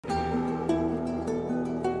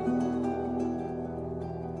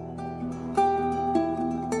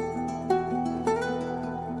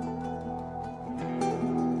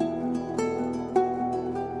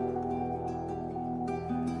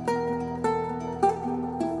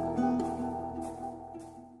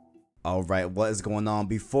All right, what is going on?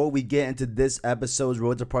 Before we get into this episode's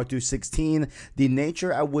Road to Part 216, the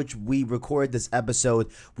nature at which we recorded this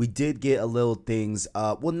episode, we did get a little things,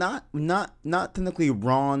 not technically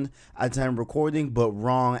wrong at the time of recording, but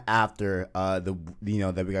wrong after that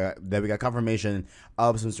we got confirmation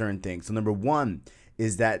of some certain things. So number one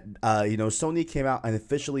is that Sony came out and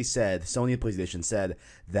officially said, Sony and PlayStation said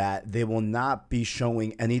that they will not be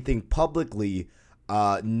showing anything publicly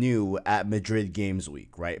new at Madrid Games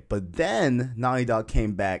Week, right? But then Naughty Dog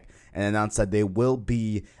came back and announced that they will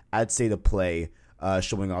be at State of Play,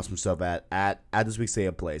 showing off some stuff at this week's State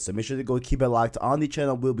of Play. So make sure to go keep it locked on the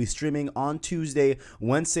channel. We'll be streaming on Tuesday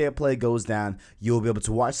when State of Play goes down. You'll be able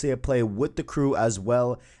to watch State of Play with the crew as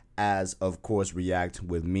well as, of course, react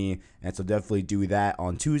with me. And so definitely do that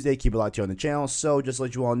on Tuesday. Keep it locked here on the channel. So just to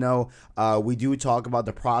let you all know, we do talk about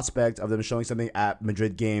the prospect of them showing something at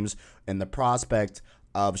Madrid Games and the prospect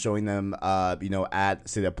of showing them, at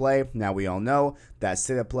State of Play. Now we all know that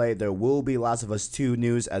State of Play, there will be Last of Us 2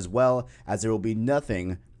 news as well as there will be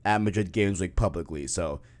nothing at Madrid Games Week publicly.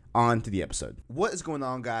 So on to the episode. What is going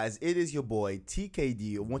on, guys? It is your boy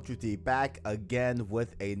TKD123 back again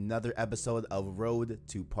with another episode of Road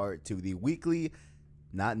to Part 2, the weekly,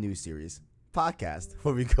 not news series, podcast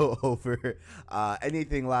where we go over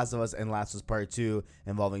anything Last of Us and Last of Us Part 2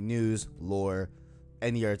 involving news, lore,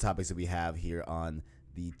 any other topics that we have here on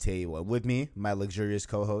the table. And with me, my luxurious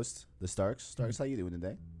co-host, the Starks. Starks, how you doing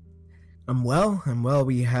today? I'm well.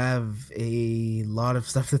 We have a lot of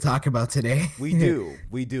stuff to talk about today. We do.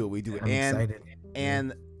 I'm excited.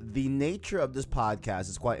 And the nature of this podcast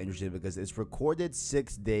is quite interesting because it's recorded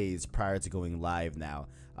 6 days prior to going live now,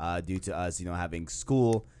 due to us, having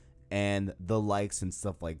school and the likes and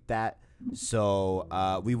stuff like that.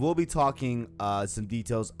 So we will be talking some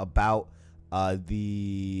details about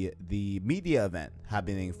the media event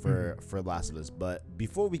happening for Last of Us. But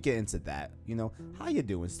before we get into that, how you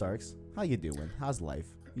doing, Starks? How you doing? How's life?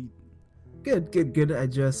 Good. I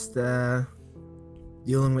just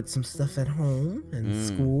dealing with some stuff at home and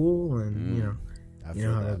school and you know how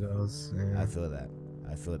that goes. Yeah. I feel that.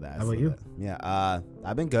 How about you? Yeah,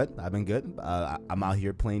 I've been good. I'm out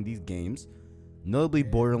here playing these games, notably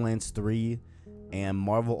Borderlands 3 and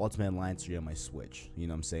Marvel Ultimate Alliance 3 on my Switch. You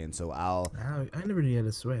know what I'm saying? So I never did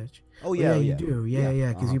a Switch. Oh yeah, you do.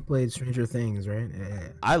 Yeah, because you played Stranger Things, right? Yeah.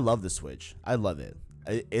 I love the Switch. I love it.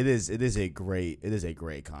 It is a great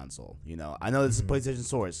console. I know this is PlayStation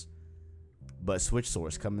Source, but Switch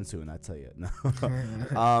Source coming soon. I tell you. No.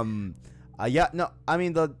 I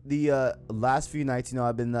mean the last few nights,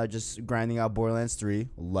 I've been just grinding out Borderlands 3,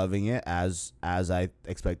 loving it as I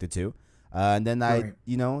expected to, and then I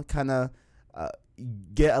kind of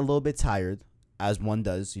get a little bit tired, as one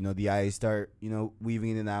does. The eyes start weaving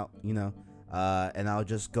in and out, and I'll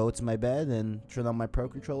just go to my bed and turn on my Pro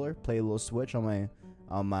Controller, play a little Switch on my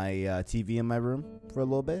TV in my room for a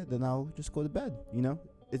little bit, then I'll just go to bed.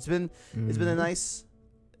 It's been a nice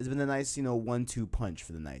 1-2 punch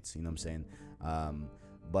for the nights. You know what I'm saying?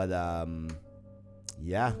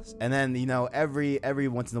 Yeah. And then every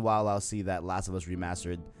once in a while I'll see that Last of Us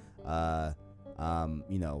Remastered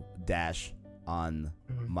dash on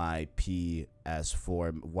my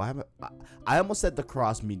PS4. Why I almost said the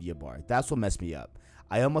cross media bar. That's what messed me up.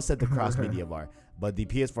 I almost said the cross media bar, but the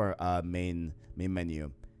PS4 main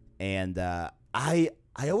menu. And I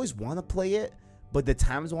always want to play it, but the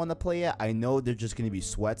times I want to play it, I know there's just going to be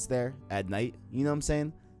sweats there at night. You know what I'm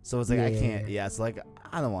saying? So it's like I can't. Yeah, it's like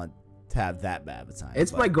I don't want to have that bad of a time.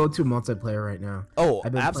 It's my go-to multiplayer right now. Oh,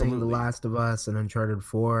 I've been absolutely. playing The Last of Us and Uncharted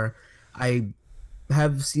 4. I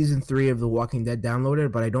have season 3 of The Walking Dead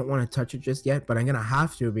downloaded, but I don't want to touch it just yet. But I'm gonna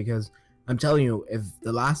have to, because I'm telling you, if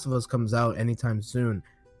The Last of Us comes out anytime soon,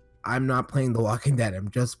 I'm not playing The Walking Dead. I'm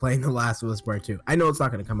just playing The Last of Us Part 2. I know it's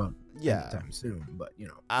not gonna come out anytime soon, but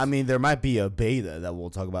I mean, there might be a beta that we'll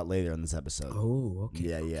talk about later in this episode. Oh,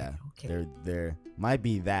 okay. Yeah. Okay. There might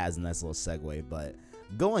be that as a nice little segue, but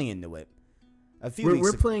going into it,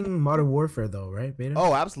 we're playing Modern Warfare though, right, Beta?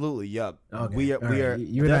 Oh, absolutely. Yup. Okay. We are.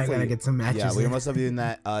 You and I gotta get some matches. Yeah, we must have doing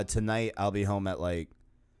that tonight. I'll be home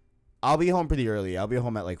pretty early. I'll be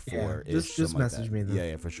home at 4. Yeah, just message me then.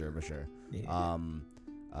 Yeah, for sure. Yeah.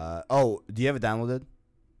 Do you have it downloaded?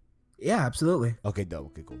 Yeah, absolutely. Okay, dope.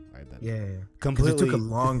 Okay, cool. All right, then. Yeah. Completely. It took a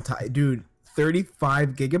long time, dude.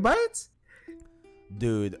 35 gigabytes,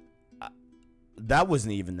 dude. That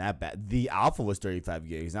wasn't even that bad. The alpha was 35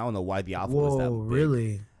 gigs. I don't know why the alpha was that big.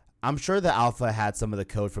 Really? I'm sure the alpha had some of the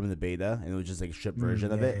code from the beta, and it was just like a shipped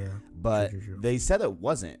version of it. Yeah. But Sure. they said it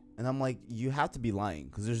wasn't, and I'm like, you have to be lying,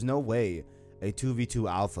 because there's no way a 2v2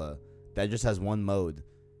 alpha that just has one mode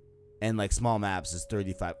and small maps is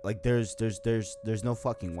 35. There's no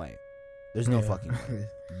fucking way. There's no fucking way.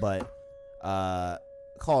 But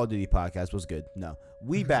Call of Duty podcast was good. No,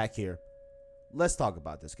 we back here. Let's talk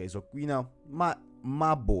about this. Okay, so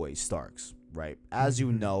my boy Starks, right? As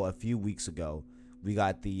you know, a few weeks ago, we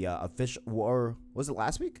got the official, or was it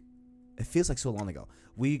last week? It feels like so long ago.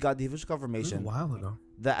 We got the official confirmation a while ago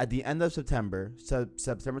that at the end of September,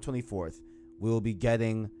 September 24th, we will be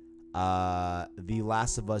getting the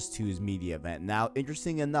Last of Us 2's media event. Now,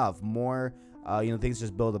 interesting enough, more things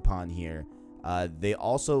just build upon here. They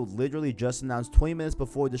also literally just announced 20 minutes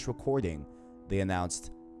before this recording, they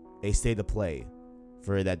announced a state of play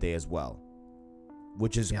for that day as well,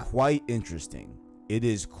 which is quite interesting. It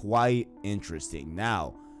is quite interesting.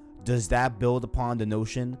 Now, does that build upon the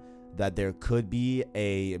notion that there could be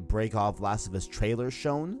a break off Last of Us trailer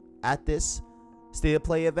shown at this state of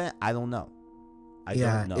play event? I don't know. I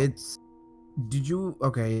don't know. It's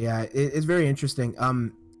very interesting.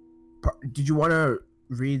 Did you want to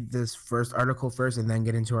read this first article first and then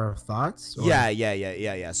get into our thoughts? Or?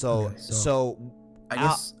 Yeah. So I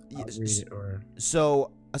guess I'll read it, or...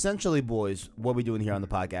 So essentially, boys, what we're doing here on the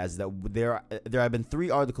podcast is that there have been 3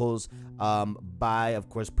 articles by, of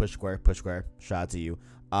course, Push Square, shout out to you,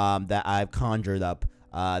 that I've conjured up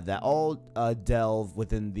that all delve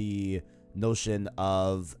within the notion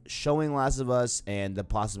of showing Last of Us and the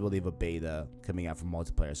possibility of a beta coming out from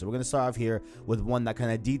multiplayer. So we're going to start off here with one that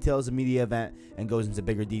kind of details the media event and goes into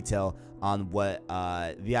bigger detail on what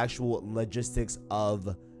the actual logistics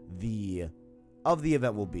of the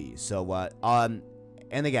event will be. So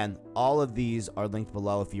and again, all of these are linked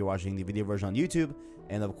below if you're watching the video version on YouTube,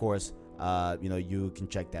 and of course you can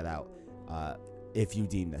check that out if you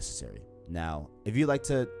deem necessary. Now, if you'd like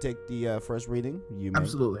to take the first reading, you may.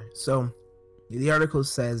 Absolutely. So the article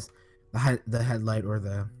says the headlight, or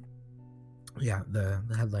the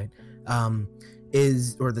headlight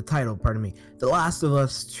is, or the title, pardon me. The Last of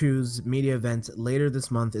Us 2's media event later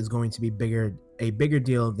this month is going to be a bigger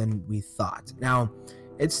deal than we thought. Now,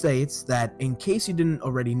 it states that in case you didn't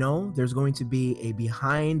already know, there's going to be a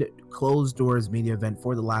behind closed doors media event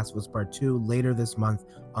for The Last of Us Part 2 later this month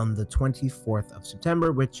on the 24th of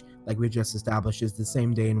September, which, like we just established, is the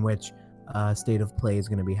same day in which State of Play is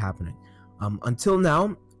going to be happening. Until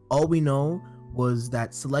now, all we know was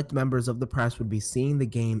that select members of the press would be seeing the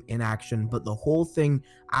game in action, but the whole thing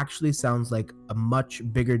actually sounds like a much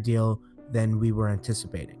bigger deal than we were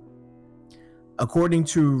anticipating. According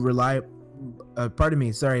to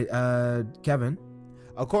Kevin.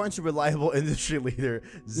 According to reliable industry leader.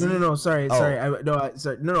 Sorry.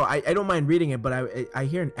 I don't mind reading it, but I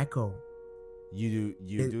hear an echo. You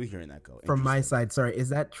do hear an echo from my side. Sorry, is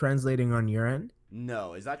that translating on your end?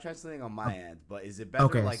 No, it's not translating on my end, but is it better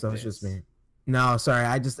like this? Okay, so it's just me. No, sorry,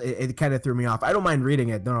 it kind of threw me off. I don't mind reading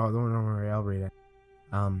it. No, don't worry, I'll read it.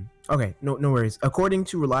 Okay, no worries. According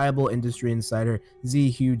to reliable industry insider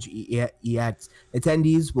ZHugeEX,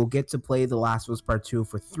 attendees will get to play The Last of Us Part 2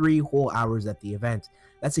 for 3 whole hours at the event.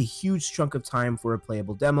 That's a huge chunk of time for a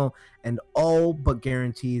playable demo, and all but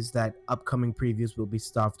guarantees that upcoming previews will be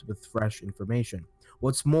stuffed with fresh information.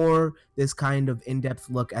 What's more, this kind of in-depth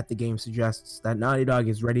look at the game suggests that Naughty Dog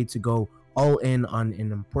is ready to go all in on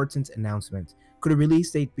an important announcement. Could a release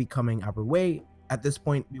date be coming our way? At this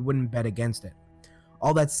point, we wouldn't bet against it.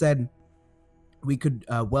 All that said, we could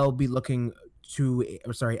well be looking to,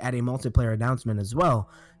 at a multiplayer announcement as well.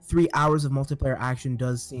 3 hours of multiplayer action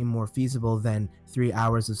does seem more feasible than 3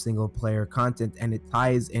 hours of single player content, and it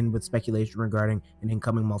ties in with speculation regarding an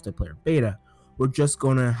incoming multiplayer beta. We're just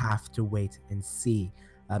gonna have to wait and see.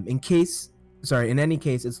 In any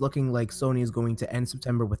case, it's looking like Sony is going to end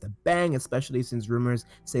September with a bang, especially since rumors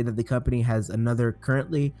say that the company has another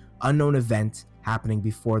currently unknown event happening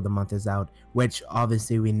before the month is out, which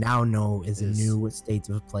obviously we now know is a new State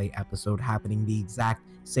of Play episode happening the exact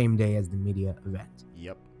same day as the media event.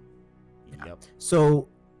 Yep. So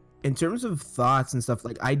in terms of thoughts and stuff,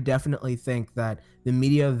 like, I definitely think that the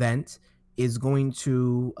media event is going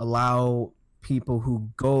to allow people who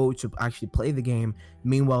go to actually play the game.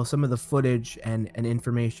 Meanwhile, some of the footage and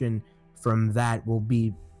information from that will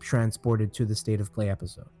be transported to the State of Play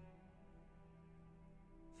episode.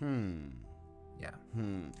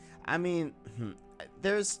 I mean,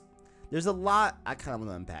 there's a lot I kind of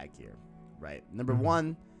want to unpack here, right? Number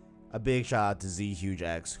one, a big shout out to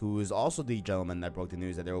ZHugeEX, who is also the gentleman that broke the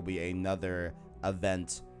news that there will be another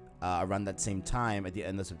event around that same time at the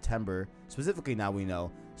end of September. Specifically, now we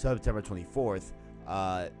know September 24th,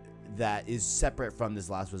 that is separate from this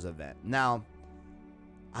Last of Us event. Now,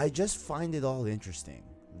 I just find it all interesting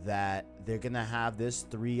that they're gonna have this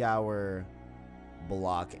 3-hour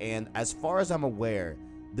block, and as far as I'm aware,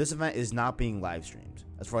 this event is not being live streamed,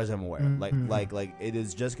 as far as I'm aware. Mm-hmm. Like it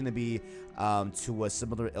is just gonna be to a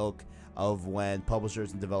similar ilk of when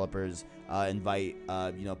publishers and developers invite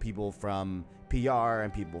people from PR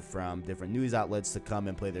and people from different news outlets to come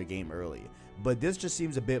and play their game early. But this just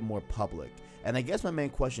seems a bit more public. And I guess my main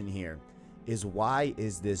question here is, why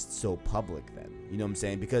is this so public then? You know what I'm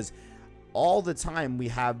saying? Because all the time we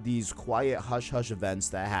have these quiet hush-hush events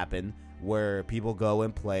that happen where people go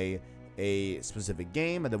and play a specific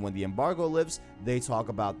game, and then when the embargo lifts, they talk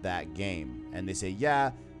about that game and they say,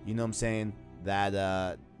 yeah, you know what I'm saying,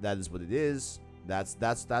 that is what it is.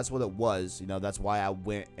 That's what it was. You know, that's why I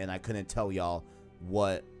went and I couldn't tell y'all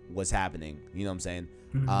what was happening. You know what I'm saying?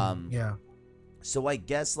 Yeah. So I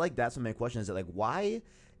guess like that's my question is that, like, why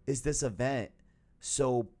is this event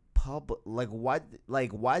so public? Like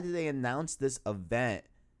why did they announce this event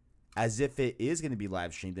as if it is going to be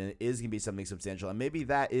live streamed and it is going to be something substantial? And maybe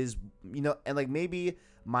that is, and like maybe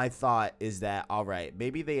my thought is that, all right,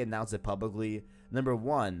 maybe they announced it publicly, number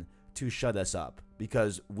one, to shut us up,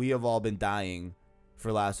 because we have all been dying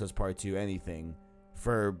for Last of Us Part 2 anything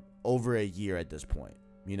for over a year at this point.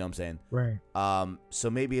 You know what I'm saying? Right. So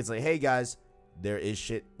maybe it's like, hey guys, there is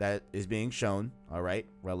shit that is being shown. All right,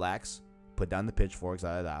 relax, put down the pitchforks, you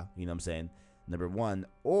know what I'm saying? Number one.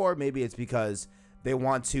 Or maybe it's because they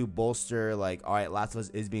want to bolster, like, all right, Last of Us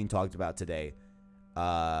is being talked about today,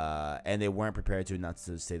 and they weren't prepared to announce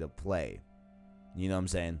the state of play. You know what I'm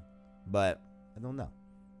saying? But I don't know.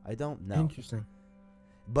 Interesting.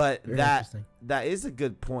 But Very that interesting. that is a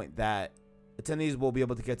good point, that attendees will be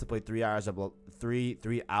able to get to play 3 hours of three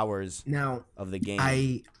hours Now, of the game.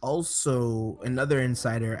 I also, another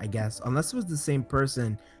insider, I guess, unless it was the same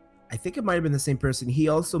person, I think it might have been the same person. He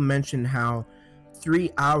also mentioned how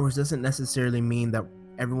 3 hours doesn't necessarily mean that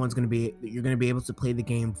you're going to be able to play the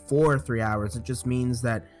game for 3 hours. It just means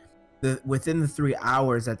that within the 3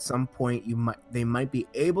 hours, at some point they might be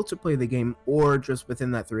able to play the game, or just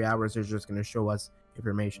within that 3 hours, they're just going to show us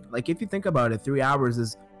information. Like, if you think about it, 3 hours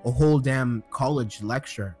is a whole damn college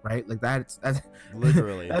lecture, right? Like that's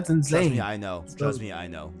literally. that's insane. Trust me, I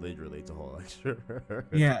know. Literally, it's a whole lecture.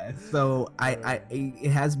 Yeah. So it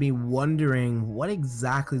has me wondering what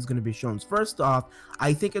exactly is going to be shown. First off,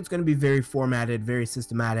 I think it's going to be very formatted, very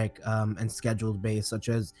systematic, and scheduled based, such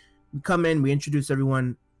as we come in, we introduce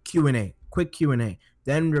everyone, Q&A, quick Q&A.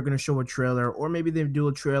 Then we're going to show a trailer, or maybe they do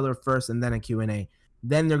a trailer first and then a Q&A.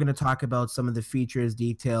 Then they're going to talk about some of the features,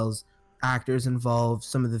 details, actors involved,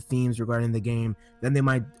 some of the themes regarding the game. Then they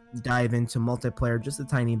might dive into multiplayer just a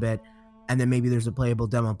tiny bit, and then maybe there's a playable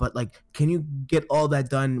demo. But like, can you get all that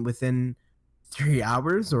done within 3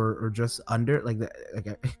 hours or just under? Like that,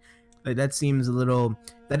 like that seems a little.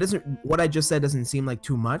 That doesn't. What I just said doesn't seem like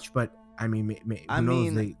too much, but I mean, who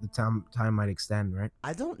knows? The time might extend, right?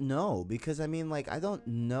 I don't know, because I don't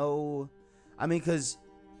know. Because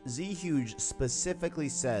Z-Huge specifically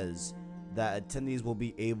says that attendees will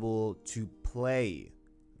be able to play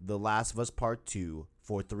The Last of Us Part 2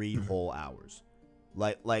 for 3 whole hours.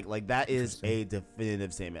 Like that is a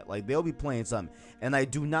definitive statement. Like, they'll be playing something. And I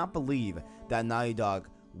do not believe that Naughty Dog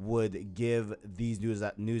would give these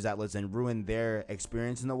news outlets and ruin their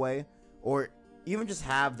experience in a way, or even just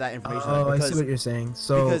have that information. I see what you're saying.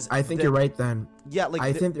 So I think you're right then. Yeah, like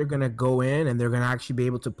I think they're gonna go in and they're gonna actually be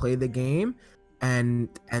able to play the game, and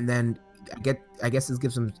then I guess this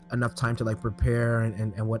gives them enough time to like prepare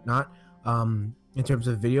and whatnot, in terms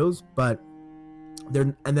of videos. But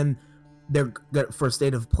they're for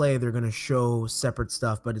state of play, they're gonna show separate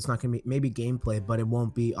stuff, but it's not gonna be maybe gameplay, but it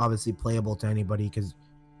won't be obviously playable to anybody, because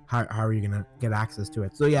how are you gonna get access to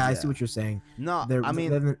it? So yeah, I see what you're saying. No,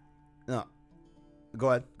 no. Go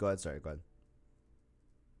ahead. Sorry, go ahead.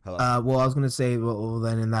 Hello. Well, I was gonna say, well,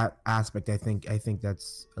 then in that aspect, I think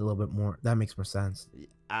that's a little bit more. That makes more sense.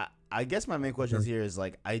 I guess my main question here is,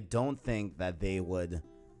 like, I don't think that they would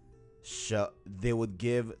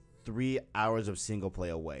give 3 hours of single play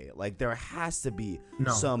away. Like, there has to be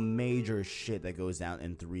some major shit that goes down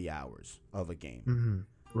in 3 hours of a game.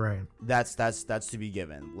 Mm-hmm. Right. That's to be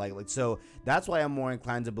given. Like so that's why I'm more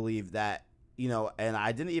inclined to believe that, and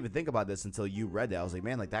I didn't even think about this until you read it. I was like,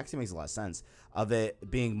 man, like, that actually makes a lot of sense of it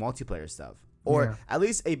being multiplayer stuff, or at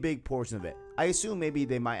least a big portion of it. I assume maybe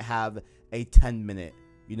they might have a 10-minute,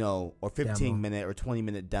 or 15-minute or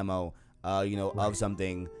 20-minute demo, of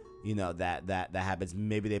something, that happens.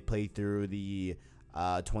 Maybe they play through the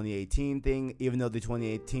 2018 thing, even though the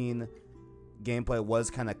 2018 gameplay was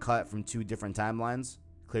kind of cut from 2 different timelines,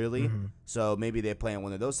 clearly. Mm-hmm. So maybe they play in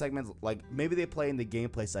one of those segments. Like, maybe they play in the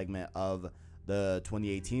gameplay segment of the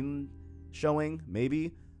 2018 showing,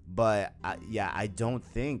 maybe. But I don't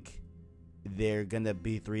think they're gonna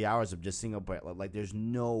be 3 hours of just single player. Like, there's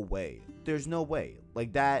no way. There's no way.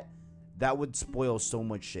 Like that would spoil so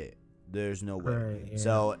much shit. There's no way. Right, yeah.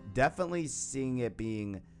 So definitely seeing it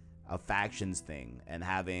being a factions thing and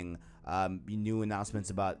having new announcements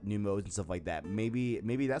about new modes and stuff like that.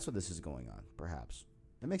 Maybe that's what this is going on. Perhaps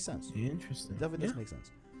that makes sense. Interesting. Definitely does make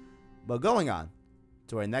sense. But going on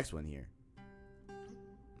to our next one here.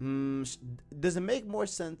 Does it make more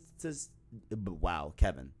sense to? Wow,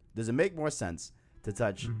 Kevin. Does it make more sense to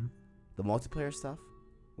touch the multiplayer stuff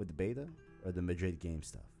with the beta or the Madrid game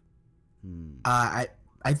stuff? I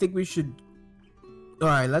think we should. All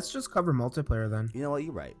right, let's just cover multiplayer then. You know what?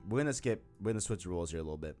 You're right. We're gonna switch the rules here a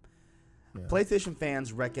little bit. Yeah. PlayStation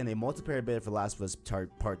fans reckon a multiplayer beta for Last of Us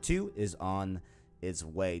Part 2 is on its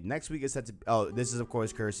way. Next week is set to. Oh, this is of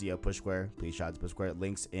course courtesy of Push Square. Please shout out to Push Square.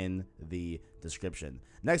 Links in the description.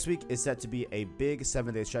 Next week is set to be a big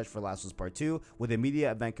 7-day stretch for Last of Us Part 2, with a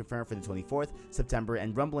media event confirmed for the 24th September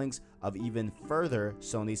and rumblings of even further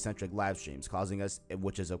Sony-centric live streams, causing us,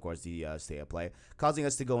 which is of course the State of Play, causing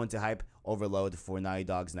us to go into hype overload for Naughty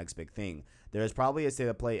Dog's next big thing. There is probably a State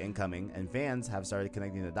of Play incoming, and fans have started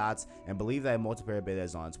connecting the dots and believe that a multiplayer beta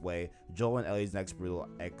is on its way. Joel and Ellie's next brutal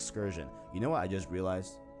excursion. You know what I just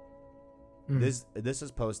realized? This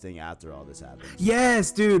is posting after all this happens.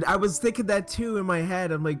 Yes, dude. I was thinking that too in my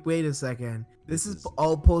head. I'm like, wait a second. This is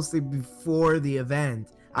all posted before the event.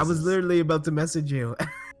 I was literally about to message you.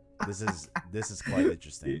 This is quite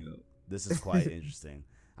interesting. This is quite interesting.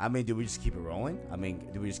 I mean, do we just keep it rolling? I mean,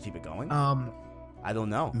 do we just keep it going? I don't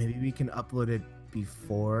know. Maybe we can upload it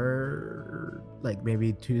before, like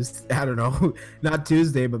maybe Tuesday. I don't know. Not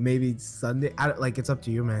Tuesday, but maybe Sunday. It's up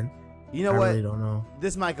to you, man. You know what? I really don't know.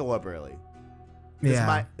 This might go up early. This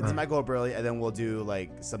might go up early, and then we'll do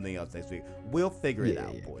like something else next week. We'll figure it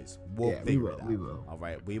out, boys. We'll figure it out. We will. All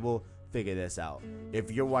right, we will figure this out.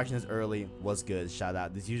 If you're watching this early, what's good? Shout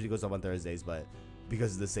out. This usually goes up on Thursdays, but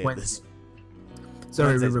because of the same this.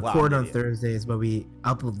 Sorry, we record on Thursdays, but we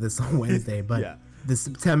upload this on Wednesday. But yeah. The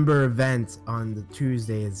September event on the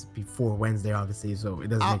Tuesday is before Wednesday, obviously, so it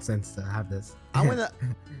doesn't make sense to have this.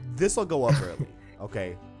 This will go up early,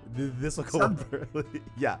 okay? This will go up early.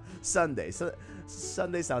 Yeah, Sunday. So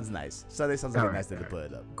Sunday sounds nice. Sunday sounds like a nice day to put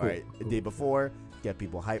it up. Cool, all right, the day before, get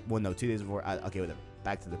people hyped. Well, no, 2 days before. Okay, whatever.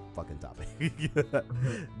 Back to the fucking topic.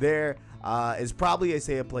 There is probably a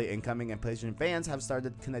State of Play incoming, and PlayStation fans have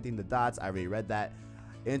started connecting the dots. I already read that.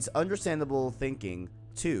 It's understandable thinking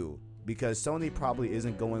too, because Sony probably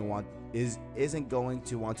isn't going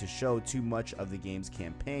to want to show too much of the game's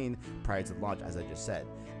campaign prior to launch, as I just said.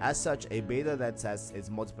 As such, a beta that tests its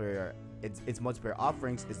multiplayer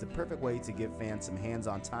offerings is the perfect way to give fans some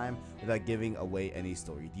hands-on time without giving away any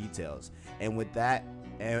story details. And with that,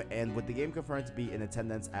 and with the game confirmed to be in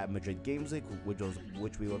attendance at Madrid Games Week,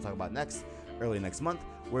 which we will talk about early next month,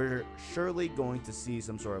 we're surely going to see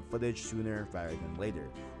some sort of footage sooner rather than later.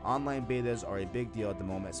 Online betas are a big deal at the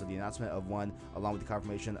moment, so the announcement of one, along with the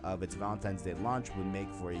confirmation of its Valentine's Day launch, would make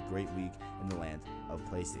for a great week in the land of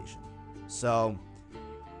PlayStation. So,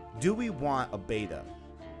 do we want a beta?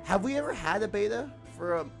 Have we ever had a beta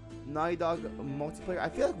for a Naughty Dog multiplayer? I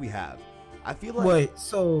feel like we have. I feel like... Wait,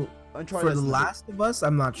 so Uncharted for The Last of Us,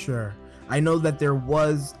 I'm not sure. I know that there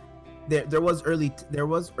was early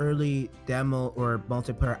demo or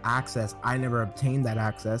multiplayer access. I never obtained that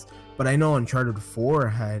access, but I know Uncharted 4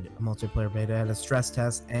 had a multiplayer beta, had a stress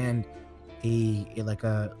test, and the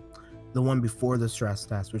one before the stress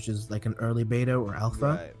test, which is like an early beta or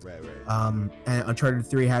alpha. Right. And Uncharted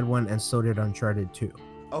 3 had one, and so did Uncharted 2.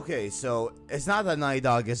 Okay, so it's not that Naughty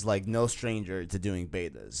Dog is like no stranger to doing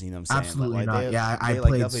betas. You know what I'm saying? Absolutely not. I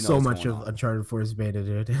played so much of Uncharted 4's beta,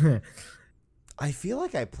 dude. I feel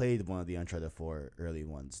like I played one of the Uncharted 4 early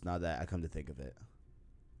ones, now that I come to think of it.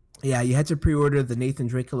 Yeah, you had to pre-order the Nathan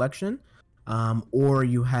Drake collection, and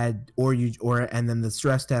then the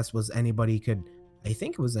stress test was anybody could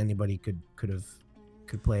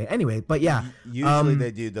play it. Anyway, but yeah. Usually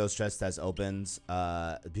they do those stress test opens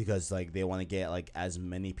because like they want to get like as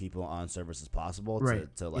many people on servers as possible to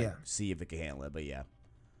see if it can handle it. But yeah,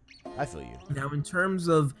 I feel you. Now in terms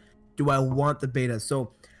of do I want the beta?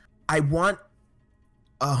 So I want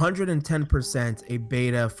 110% a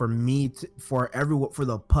beta for me for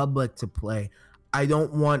the public to play. I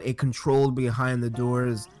don't want a controlled behind the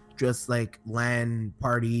doors just like LAN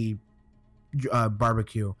party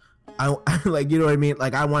barbecue. I like, you know what I mean?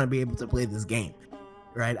 Like I want to be able to play this game,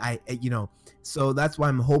 right? So that's why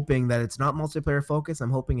I'm hoping that it's not multiplayer focused.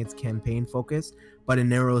 I'm hoping it's campaign focused, but it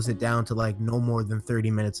narrows it down to like no more than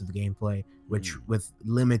 30 minutes of gameplay, which with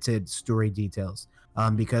limited story details.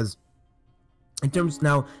 Because in terms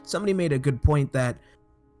now, somebody made a good point that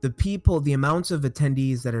the amounts of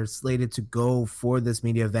attendees that are slated to go for this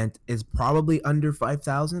media event is probably under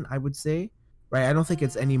 5,000, I would say. Right? I don't think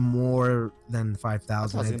it's any more than I thought it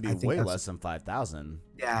 5,000. was gonna be I think way that's less than 5,000.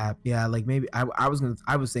 yeah, like maybe I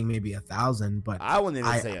was saying maybe 1,000, but I wouldn't even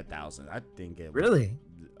I say 1,000. I think it. really.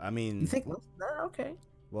 I mean, You think okay.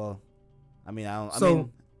 well, I mean, I don't. So, I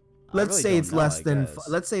mean, I let's really say don't it's know, less I than guess.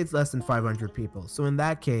 let's say it's less than 500 people. So in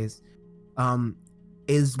that case,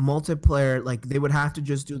 is multiplayer like they would have to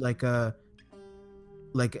just do like a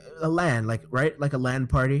LAN, like right, like a LAN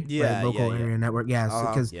party, Yeah, right? Local yeah, yeah. area network, yeah.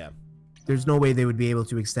 Because Yeah. there's no way they would be able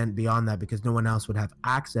to extend beyond that because no one else would have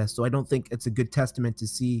access. So I don't think it's a good testament to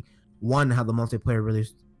see how the multiplayer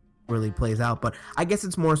really plays out. But I guess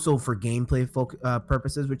it's more so for gameplay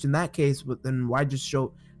purposes. Which in that case, then why just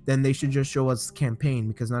show? Then they should just show us campaign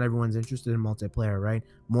because not everyone's interested in multiplayer, right?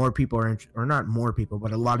 More people are, or not more people,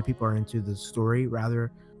 but a lot of people are into the story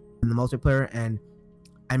rather than the multiplayer. And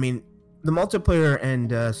I mean, the multiplayer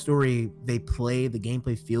and story the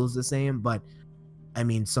gameplay feels the same, but I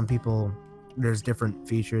mean, some people there's different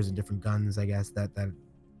features and different guns, I guess that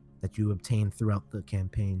you obtain throughout the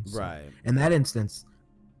campaign. So, Right. in that instance,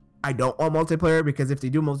 I don't want multiplayer because if they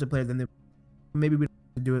do multiplayer, then maybe we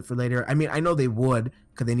do it for later. I mean, I know they would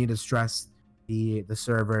because they need to stress the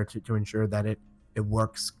server to ensure that it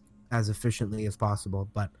works as efficiently as possible.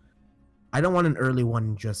 But I don't want an early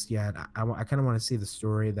one just yet. I kind of want to see the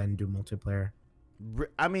story, then do multiplayer.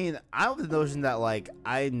 I mean, I have the notion that like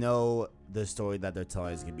I know the story that they're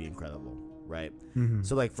telling is gonna be incredible, right? Mm-hmm.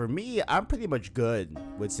 So like for me, I'm pretty much good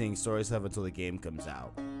with seeing story stuff until the game comes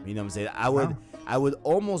out. You know what I'm saying? I would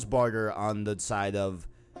almost barter on the side of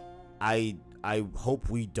I hope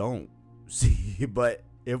we don't see, but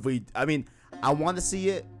if we, I mean, I want to see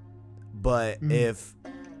it, but if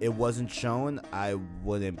it wasn't shown, I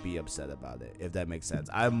wouldn't be upset about it, if that makes sense.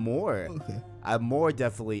 I'm more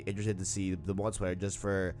definitely interested to see the multiplayer just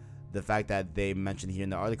for the fact that they mentioned here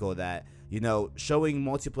in the article that, you know, showing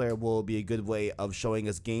multiplayer will be a good way of showing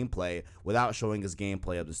us gameplay without showing us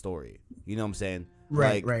gameplay of the story. You know what I'm saying?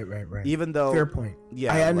 Right, Like, right. Even though Fair point.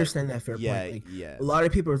 Yeah, I understand that fair point. Like, yeah. a lot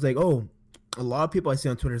of people are like, oh, a lot of people I see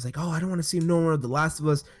on Twitter is like, oh, I don't want to see no more of The Last of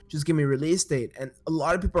Us. Just give me release date. And a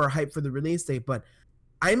lot of people are hyped for the release date, but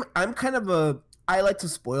I'm kind of I like to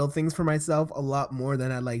spoil things for myself a lot more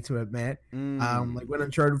than I like to admit. Like when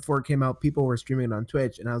Uncharted 4 came out, people were streaming it on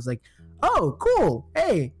Twitch, and I was like, oh, cool.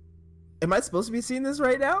 Hey, am I supposed to be seeing this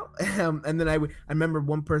right now? And then I remember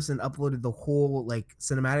one person uploaded the whole like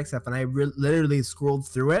cinematic stuff, and I literally scrolled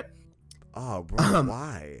through it. Oh, bro,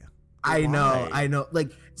 why? I know.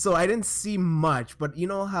 Like, so I didn't see much, but you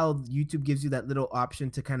know how YouTube gives you that little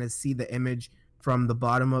option to kind of see the image from the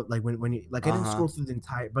bottom of like when you like I didn't scroll through the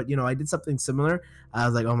entire, but you know I did something similar. I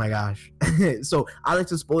was like, oh my gosh. So I like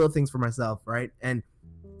to spoil things for myself, right? And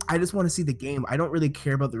I just want to see the game. I don't really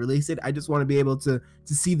care about the release date. I just want to be able to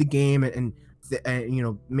see the game and you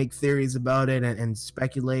know, make theories about it and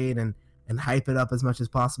speculate and hype it up as much as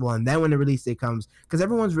possible. And then when the release date comes, because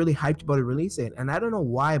everyone's really hyped about a release date, and I don't know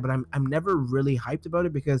why, but I'm never really hyped about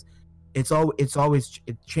it because it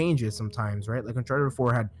changes sometimes, right? Like Uncharted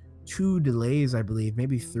 4 had 2 delays, I believe,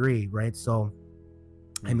 maybe 3, right? So,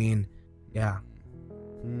 I mean, yeah.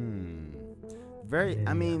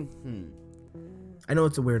 I know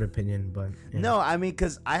it's a weird opinion, but yeah. No, I mean,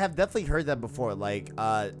 because I have definitely heard that before. Like,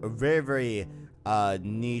 a very, very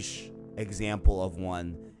niche example of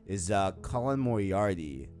one is Colin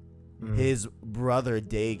Moriarty. His brother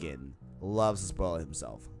Dagan loves to spoil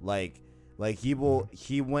himself. Like he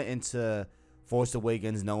went into Force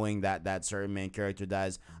Awakens knowing that certain main character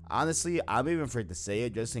dies. Honestly, I'm even afraid to say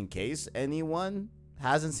it just in case anyone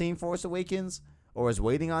hasn't seen Force Awakens or is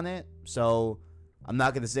waiting on it. So I'm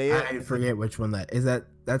not gonna say it. I forget which one that is.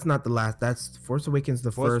 That's not the last. That's Force Awakens,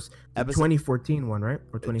 the first episode, 2014 one, right?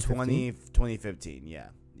 Or 2015? 2015, yeah.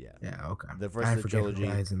 Yeah, okay. The first of the trilogy.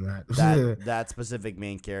 In that specific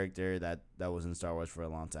main character that was in Star Wars for a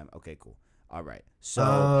long time. Okay, cool. All right. So.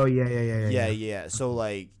 Oh yeah. So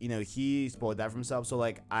like, you know, he spoiled that for himself. So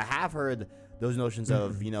like, I have heard those notions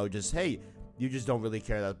of, you know, just hey, you just don't really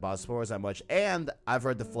care about spoilers that much. And I've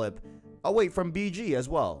heard the flip. Oh wait, from BG as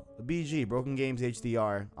well. BG, Broken Games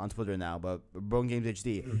HDR on Twitter now, but Broken Games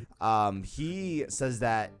HD. He says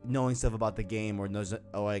that knowing stuff about the game or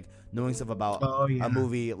knowing stuff about a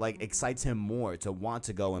movie like excites him more to want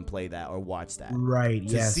to go and play that or watch that. Right.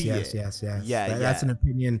 Yes. Yeah. That's an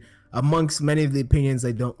opinion amongst many of the opinions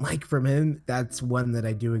I don't like from him. That's one that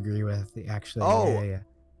I do agree with. Actually. Oh. Yeah.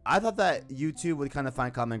 I thought that you two would kind of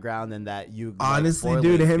find common ground and that you Honestly, like,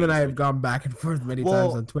 dude, him Game and I have Week. gone back and forth many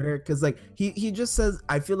times on Twitter because like he just says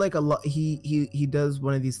I feel like a lot he does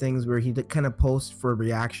one of these things where he kind of posts for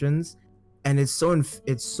reactions, and it's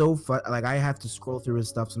so fun. Like I have to scroll through his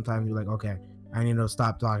stuff sometimes. You're like, okay, I need to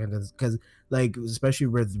stop talking to this because like especially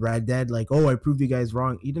with Red Dead, like oh I proved you guys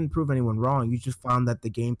wrong. You didn't prove anyone wrong. You just found that the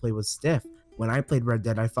gameplay was stiff. When I played Red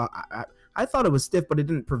Dead, I thought it was stiff, but it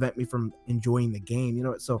didn't prevent me from enjoying the game. You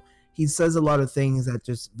know, so he says a lot of things that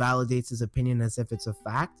just validates his opinion as if it's a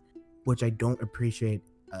fact, which I don't appreciate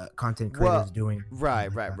content creators doing.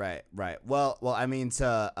 Right. Well, I mean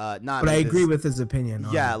to not. But I agree with his opinion.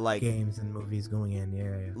 Yeah, on like games and movies going in.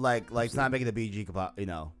 Yeah. Like it's not making the BG, not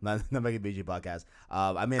making the BG podcast.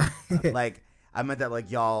 I mean, like I meant that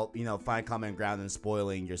like y'all, find common ground and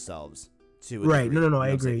spoiling yourselves to. Right. No. I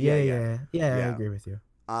agree. Yeah. I agree with you.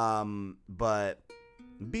 But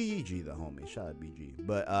BG the homie, shout out BG.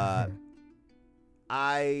 But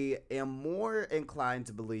I am more inclined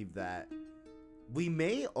to believe that we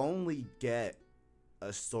may only get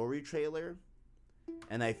a story trailer,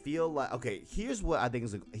 and I feel like here's what I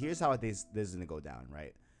think here's how I think this is gonna go down,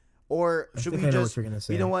 right? Or should we just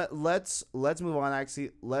you know what? Let's move on.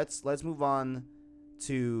 Actually, let's move on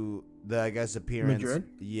to the appearance. Madrid?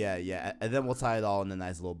 Yeah, and then we'll tie it all in a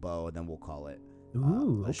nice little bow, and then we'll call it.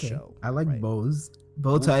 Ooh, a okay. show, I like right? bows.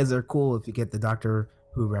 Bow ties are cool if you get the Doctor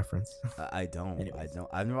Who reference. I don't. Anyways,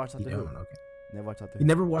 I've never watched Doctor Who. Okay. Never watched Doctor Who. You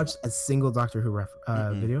never watched a single Doctor Who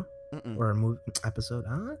video Mm-mm. or a movie episode?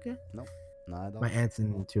 Oh, okay. Nope. Not at all. My aunt's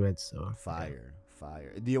into it, so Fire.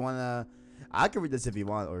 Do you wanna? I can read this if you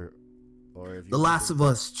want, or if you. The Last of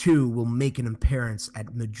Us 2 will make an appearance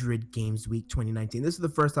at Madrid Games Week 2019. This is the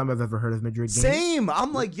first time I've ever heard of Madrid Games. Same.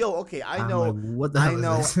 I'm like, yo, okay, I know. Like, what the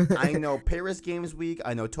hell is this? I know Paris Games Week.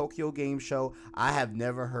 I know Tokyo Game Show. I have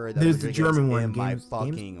never heard of There's Madrid the German Games one in my Gamescom,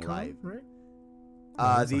 fucking life. right?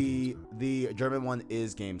 The German one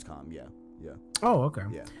is Gamescom. Yeah. Oh, okay.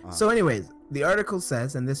 Yeah. So, anyways, the article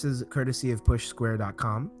says, and this is courtesy of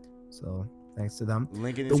PushSquare.com. So, thanks to them.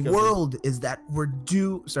 Link in The description. world is that we're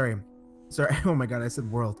due. Sorry. Oh my God, I said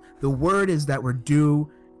world. The word is that we're due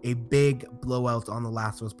a big blowout on The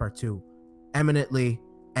Last of Us Part 2, eminently,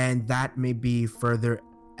 and that may be further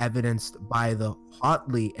evidenced by the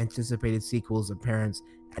hotly anticipated sequel's appearance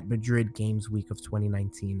at Madrid Games Week of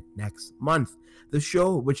 2019 next month. The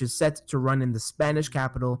show, which is set to run in the Spanish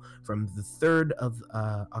capital from the 3rd of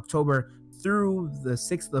October through the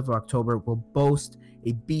 6th of October, will boast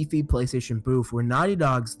a beefy PlayStation booth where Naughty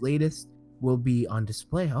Dog's latest will be on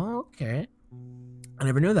display. Oh, okay. I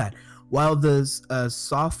never knew that. While the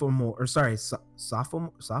sophomore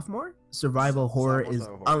survival horror is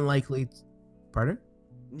unlikely. Pardon?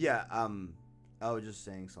 Yeah. I was just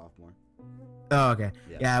saying sophomore. Oh, okay.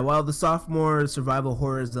 Yeah. While the sophomore survival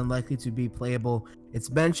horror is unlikely to be playable, it's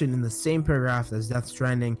mentioned in the same paragraph as Death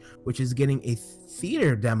Stranding, which is getting a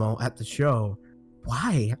theater demo at the show.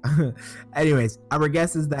 Why? Anyways, our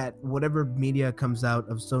guess is that whatever media comes out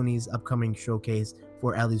of Sony's upcoming showcase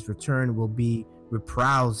for Ellie's return will be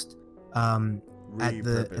reprised at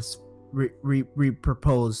the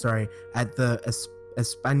repurposed, at the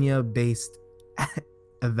Espana-based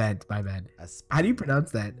event. My bad. How do you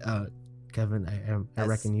pronounce that, Kevin? I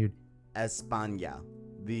reckon you'd. España.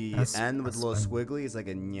 The N with a little squiggly is like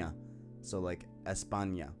a nya, so like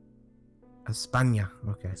España. España.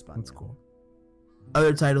 Okay, that's cool.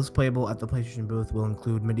 Other titles playable at the PlayStation booth will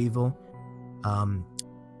include Medieval,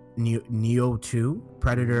 Neo 2,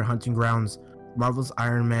 Predator Hunting Grounds, Marvel's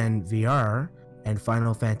Iron Man VR, and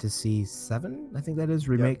Final Fantasy 7. I think that is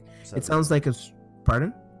remake. Yep, it sounds like a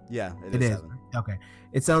pardon. Yeah, it is. 7. Okay,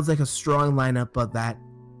 it sounds like a strong lineup,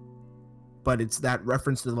 but it's that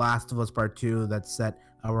reference to The Last of Us Part 2 that set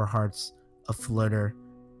our hearts aflutter.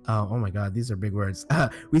 Oh my God, these are big words.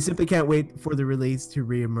 We simply can't wait for the release to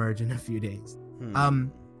reemerge in a few days.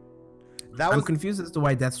 I'm confused as to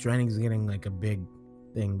why Death Stranding is getting like a big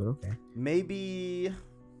thing, but okay. Maybe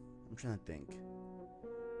I'm trying to think.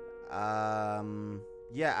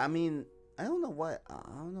 Yeah, I mean, I don't know what,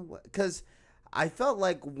 because I felt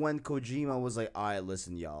like when Kojima was like, all right,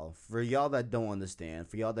 listen, y'all, for y'all that don't understand,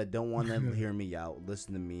 for y'all that don't want to hear me out,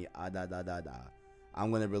 listen to me, I'm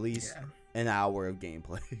going to release an hour of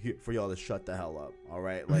gameplay for y'all to shut the hell up, all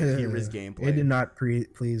right? Like, here is gameplay. It did not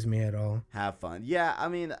please me at all. Have fun. Yeah, I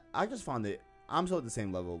mean, I just found it, I'm still at the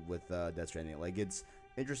same level with Death Stranding. Like, it's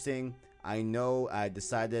interesting. I know I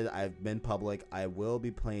decided, I've been public, I will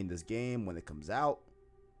be playing this game when it comes out,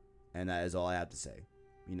 and that is all I have to say.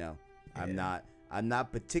 You know, yeah. I'm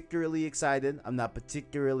not particularly excited. I'm not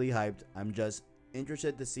particularly hyped. I'm just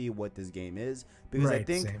interested to see what this game is, because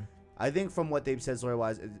I think from what they've said story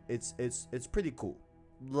wise, it's pretty cool.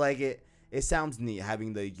 Like it sounds neat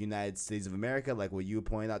having the United States of America, like what you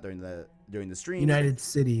pointed out during the stream. United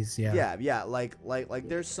Cities, yeah. Yeah. Like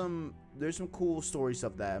there's some cool story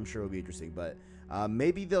stuff that I'm sure will be interesting. But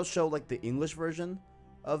maybe they'll show like the English version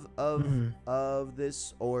of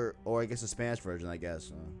this, or I guess a Spanish version. I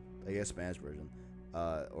guess Spanish version,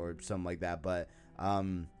 or something like that. But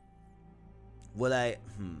but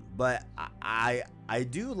I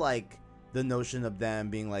do like the notion of them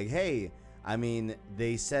being like, hey, I mean,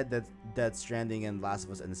 they said that Death Stranding and Last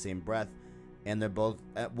of Us in the same breath, and they're both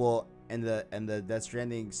and the Death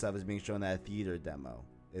Stranding stuff is being shown at a theater demo.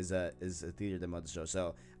 Is a theater demo of the show.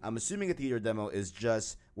 So I'm assuming a theater demo is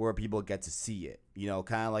just where people get to see it. You know,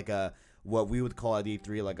 kind of like what we would call at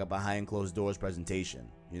E3 like a behind closed doors presentation.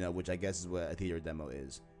 You know, which I guess is what a theater demo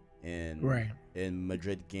is in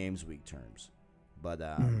Madrid Games Week terms. But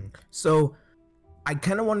so I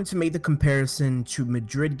kind of wanted to make the comparison to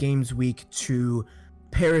Madrid Games Week to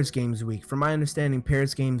Paris Games Week. From my understanding,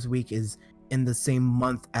 Paris Games Week is in the same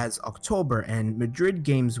month as October, and Madrid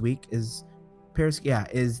Games Week is Paris. Yeah,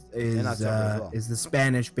 is the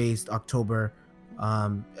Spanish-based October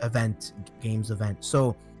games event.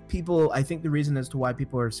 So people, I think the reason as to why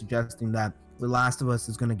people are suggesting that The Last of Us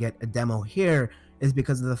is going to get a demo here is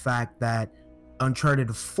because of the fact that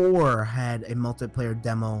Uncharted 4 had a multiplayer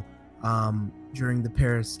demo during the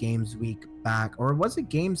Paris Games Week back, or was it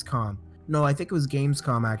Gamescom? No, I think it was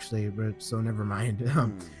Gamescom actually, but so never mind.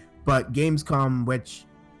 But Gamescom, which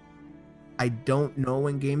I don't know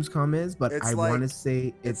when Gamescom is, but I want to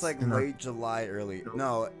say it's like late July, early.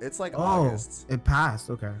 No, it's like August. It passed.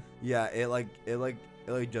 Okay. Yeah, it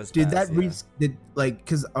just did passed,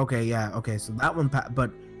 okay, so that one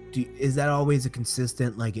but is that always a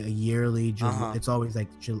consistent like a yearly it's always like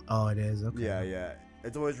it is, okay. Yeah,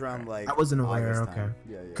 it's always around like I wasn't aware. August okay time.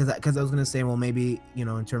 Because I was gonna say, well, maybe, you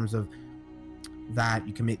know, in terms of that,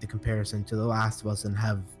 you can make the comparison to The Last of Us and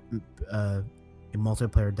have a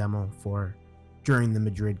multiplayer demo for during the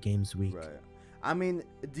Madrid Games Week. Right. I mean,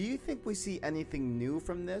 do you think we see anything new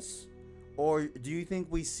from this, or do you think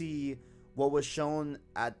we see what was shown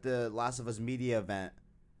at the Last of Us media event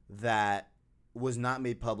that was not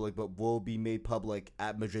made public but will be made public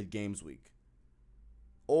at Madrid Games Week?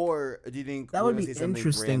 Or do you think that would be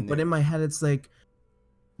interesting? But in my head, it's like,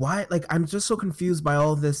 why? Like, I'm just so confused by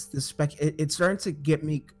all this spec. It's starting to get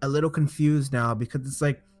me a little confused now, because it's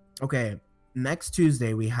like, okay, next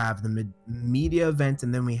Tuesday we have the media event,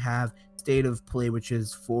 and then we have State of Play, which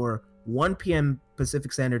is for 1 p.m.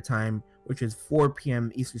 Pacific Standard Time, which is 4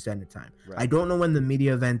 p.m. Eastern Standard Time. Right. I don't know when the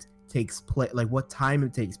media event takes place, like what time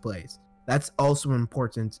it takes place. That's also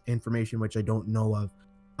important information, which I don't know of.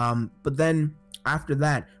 But then after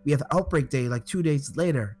that, we have Outbreak Day, like 2 days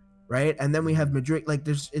later, right? And then we have Madrid. Like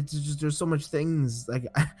there's so much things. Like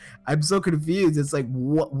I'm so confused. It's like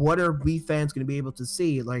what are we fans going to be able to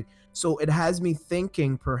see? Like, so it has me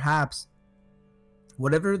thinking perhaps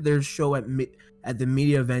whatever their show at the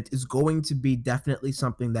media event is going to be definitely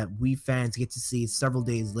something that we fans get to see several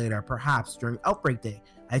days later, perhaps during Outbreak Day.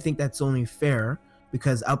 I think that's only fair,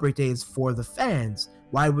 because Outbreak Day is for the fans.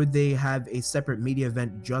 Why would they have a separate media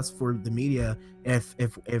event just for the media if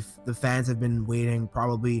the fans have been waiting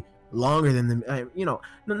probably longer than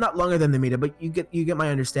not longer than the media, but you get my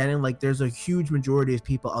understanding. Like, there's a huge majority of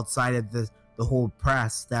people outside of the whole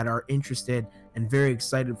press that are interested and very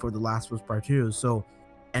excited for The Last of Us Part 2. So,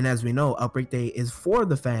 and as we know, Outbreak Day is for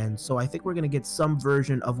the fans. So I think we're going to get some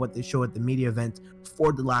version of what they show at the media event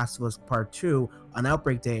for The Last of Us Part 2 on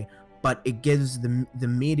Outbreak Day. But it gives the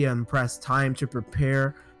media and press time to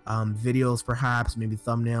prepare videos, perhaps, maybe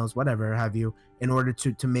thumbnails, whatever have you, in order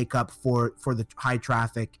to make up for the high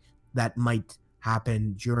traffic that might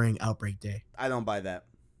happen during Outbreak Day. I don't buy that.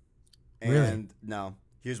 And really? No.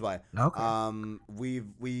 Here's why. Okay.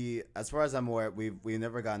 We as far as I'm aware, we've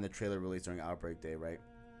never gotten a trailer released during Outbreak Day, right?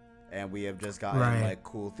 And we have just gotten like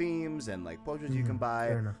cool themes and like posters you can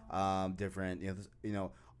buy, different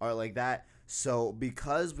art like that. So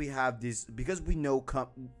because we have these, because we know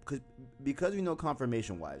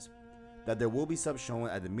confirmation wise that there will be stuff shown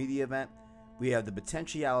at the media event, we have the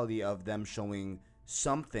potentiality of them showing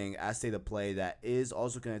something as State of Play that is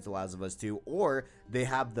also connected to Last of Us 2, or they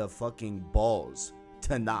have the fucking balls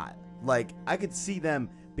to not. Like, I could see them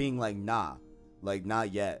being like, nah, like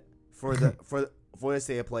not yet for the for the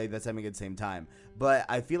State of Play that's happening at the same time. But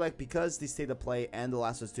I feel like because the State of Play and the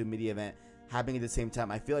Last of Us 2 media event happening at the same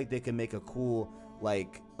time, I feel like they can make a cool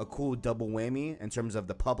double whammy in terms of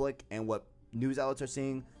the public and what news outlets are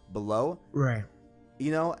seeing below. Right.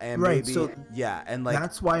 You know, and right. Maybe, so yeah, and like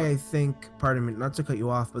that's why I think, pardon me, not to cut you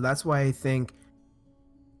off, but that's why I think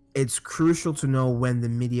it's crucial to know when the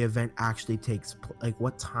media event actually like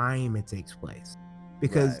what time it takes place,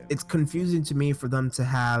 because Right. it's confusing to me for them to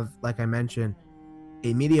have, like I mentioned,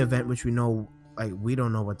 a media event which we know, like, we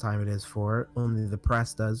don't know what time it is for, only the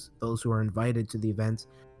press does, those who are invited to the event,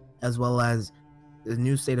 as well as the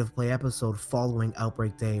new State of Play episode following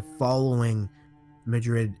Outbreak Day, following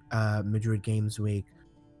Madrid Games Week,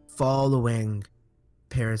 following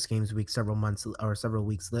Paris Games Week several months or several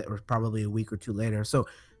weeks later, or probably a week or two later. So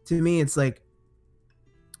to me, it's like,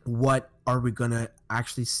 what are we gonna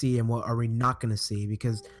actually see and what are we not gonna see?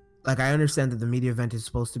 Because, like, I understand that the media event is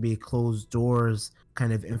supposed to be closed doors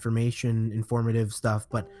kind of informative stuff,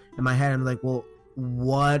 but in my head I'm like, well,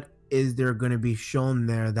 what is there going to be shown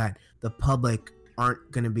there that the public aren't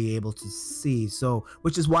going to be able to see? So,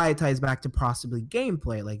 which is why it ties back to possibly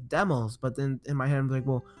gameplay, like demos. But then in my head I'm like,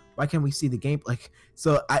 well, why can't we see the game? Like,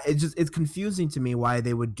 so it's confusing to me why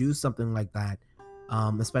they would do something like that,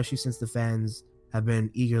 especially since the fans have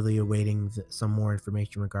been eagerly awaiting some more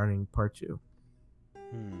information regarding part 2.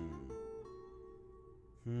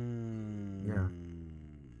 Yeah.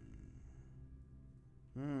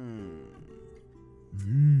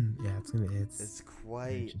 Yeah, It's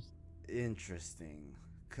quite interesting,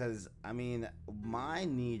 because I mean, my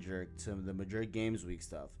knee jerk to the Madrid Games Week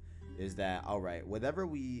stuff is that, all right, whatever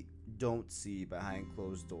we don't see behind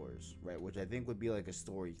closed doors, right, which I think would be like a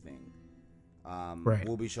story thing, Right.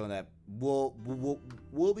 will be shown that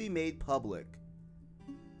will be made public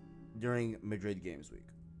during Madrid Games Week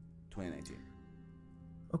 2019.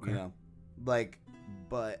 Okay. You know, like,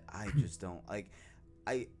 but I just don't like.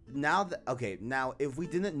 Now if we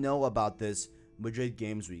didn't know about this Madrid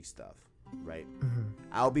Games Week stuff, right,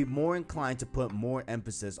 I'll be more inclined to put more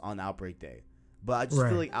emphasis on Outbreak Day. But I just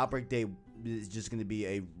feel like Outbreak Day is just going to be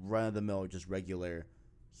a run of the mill, just regular.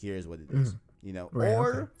 Here's what it is, you know, Right,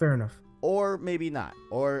 or okay. Fair enough. or maybe not,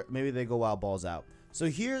 or maybe they go wild balls out. So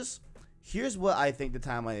here's what I think the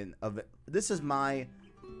timeline of it. This is my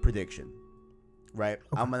prediction, right?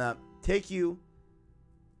 Okay. I'm gonna take you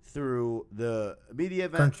through the media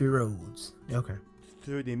event, Country roads. Okay.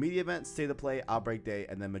 through the media event, State of Play, Outbreak Day,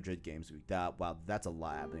 and then Madrid Games Week. Wow, that's a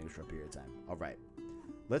lot happening in a short period of time. All right,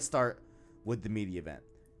 let's start with the media event.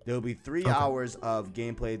 There will be 3 hours of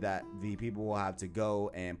gameplay that the people will have to go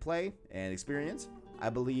and play and experience. I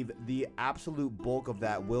believe the absolute bulk of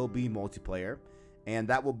that will be multiplayer, and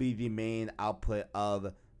that will be the main output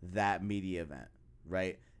of that media event,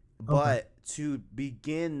 right? But to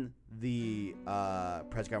begin the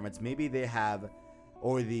press conference, maybe they have,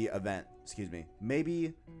 or the event, excuse me,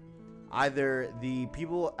 maybe either the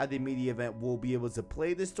people at the media event will be able to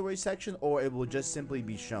play the story section, or it will just simply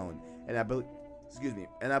be shown. And I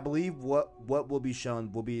believe what will be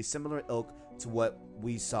shown will be a similar ilk to what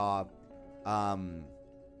we saw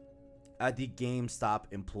at the GameStop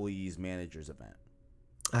employees managers event.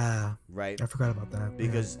 Right? I forgot about that.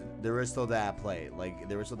 Because there is still that play. Like,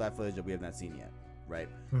 there is still that footage that we have not seen yet. Right?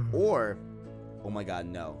 Mhm. Or, oh my god,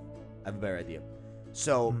 no. I have a better idea.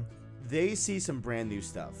 So, they see some brand new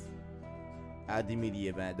stuff at the media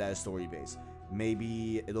event that is story based.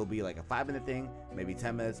 Maybe it'll be like a 5-minute thing, maybe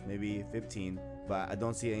 10 minutes, maybe 15, but I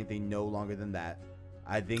don't see anything no longer than that.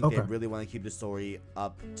 I think they really want to keep the story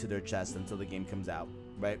up to their chest until the game comes out,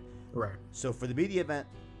 right? Right. So for the media event,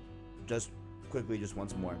 just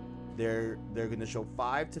once more, they're going to show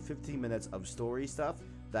 5 to 15 minutes of story stuff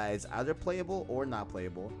that is either playable or not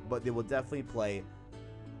playable, but they will definitely play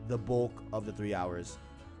the bulk of the 3 hours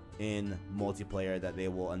in multiplayer, that they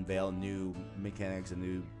will unveil new mechanics and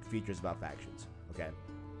new features about factions. Okay,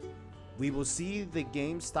 we will see the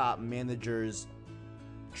GameStop managers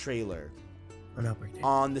trailer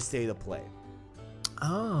on the State of Play.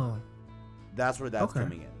 Oh, that's where that's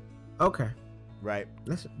coming in. Okay, right.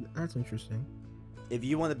 That's interesting. If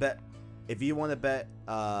you want to bet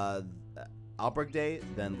Outbreak Day,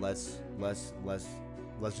 then let's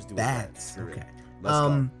just do that. Okay.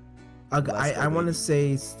 I want to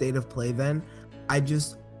say State of Play then. I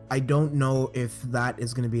don't know if that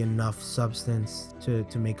is going to be enough substance to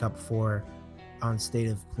make up for on State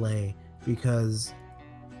of Play, because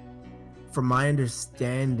from my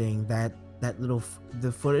understanding, that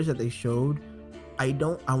the footage that they showed, I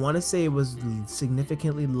want to say it was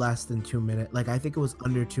significantly less than 2 minutes. Like, I think it was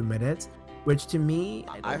under 2 minutes, which to me,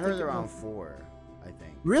 I heard around 4, I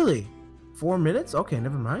think. Really? 4 minutes? Okay,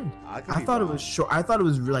 never mind. I thought it was short. I thought it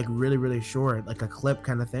was like really, really short, like a clip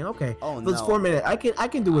kind of thing. Okay. Oh, no. It's 4 minutes. I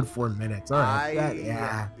can do it 4 minutes. All right.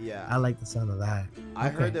 Yeah. I like the sound of that. I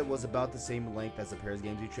heard it was about the same length as the Paris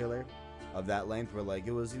Games Week trailer, of that length, where like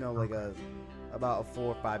it was, like about a 4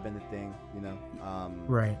 or 5 minute thing,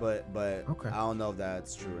 Right. But I don't know if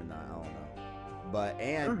that's true or not. I don't know. But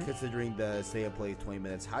Alright. considering the State of Play 20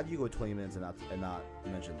 minutes, how do you go 20 minutes and not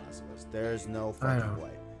mention Last of Us? There's no I fucking know.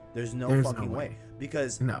 way. There's no There's fucking no way. way.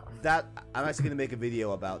 Because No. that I'm actually gonna make a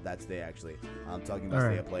video about that today. Actually, I'm talking about State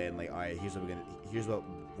Alright. of Play and like, all right, here's what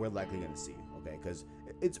we're likely gonna see. Okay, because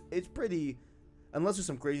it's pretty, unless there's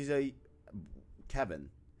some crazy Kevin.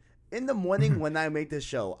 In the morning when I make this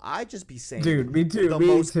show, I just be saying, Dude, me too. the me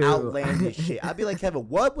most too. outlandish shit. I'd be like, Kevin,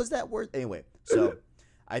 what was that word? Anyway, so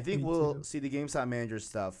I think Me we'll too. see the GameStop manager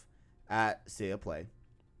stuff at State of Play.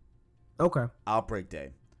 Okay. Outbreak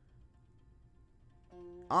Day.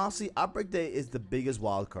 Honestly, Outbreak Day is the biggest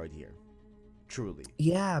wild card here. Truly.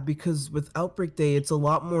 Yeah, because with Outbreak Day, it's a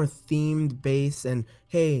lot more themed based, and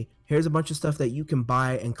hey, here's a bunch of stuff that you can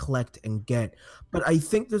buy and collect and get. But I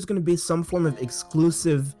think there's going to be some form of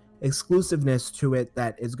exclusiveness to it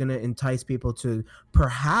that is going to entice people to,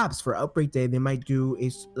 perhaps for Outbreak Day they might do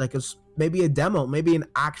maybe a demo, maybe an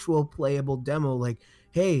actual playable demo. Like,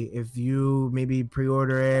 hey, if you maybe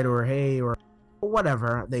pre-order it, or hey, or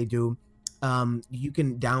whatever they do, you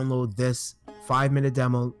can download this 5-minute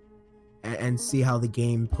demo and see how the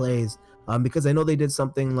game plays. Because I know they did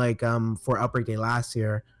something like for Outbreak Day last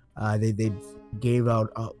year. They gave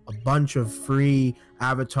out a bunch of free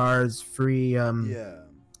avatars, free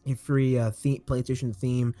PlayStation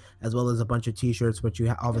theme, as well as a bunch of T-shirts, which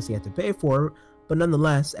you obviously had to pay for, but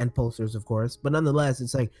nonetheless, and posters, of course. But nonetheless,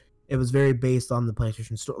 it's like it was very based on the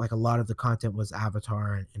PlayStation Store. Like a lot of the content was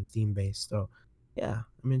avatar and theme based. So yeah,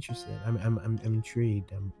 I'm interested. I'm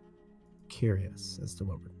intrigued. I'm curious as to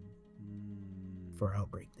what we're for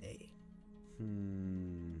Outbreak Day.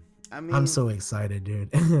 I mean, I'm so excited,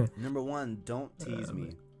 dude. number one, don't tease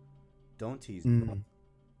me. Don't tease me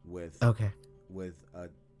with Okay.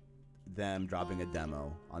 them dropping a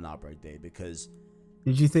demo on Outbreak Day, because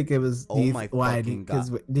Did you think it was? oh my fucking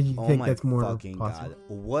god! Did you Oh think my that's more fucking possible?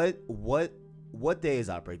 god! What day is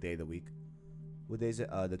Outbreak Day of the week? What day is it?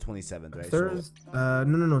 The 27th, right? Thursday?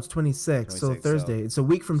 No, it's 26. So 26, Thursday. It's a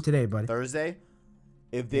week from today, So buddy. Thursday.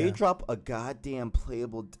 If they Yeah. drop a goddamn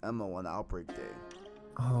playable demo on Outbreak Day,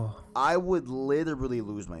 Oh, I would literally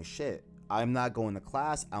lose my shit. I'm not going to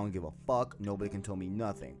class. I don't give a fuck. Nobody can tell me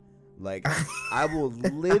nothing. Like, I will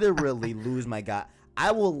literally lose my god.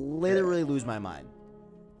 I will literally lose my mind.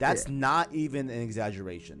 That's not even an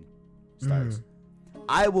exaggeration. Stars.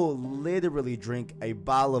 I will literally drink a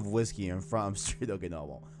bottle of whiskey in front of Street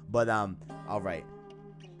Okinawa. But all right.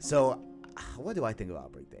 So, what do I think of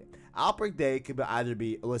Outbreak Day? Outbreak Day could either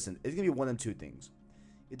be, listen, it's gonna be one of two things.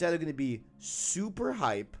 It's either gonna be super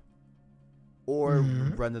hype or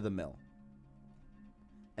run of the mill.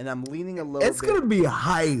 And I'm leaning a little. it's gonna be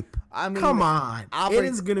hype. I mean, Come on, Outbreak- it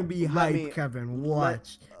is gonna be let hype, me- Kevin.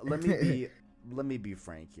 Watch. Let me be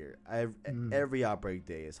frank here. Every Outbreak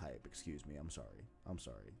Day is hype. Excuse me. I'm sorry.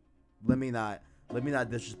 Let me not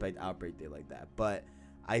disrespect Outbreak Day like that. But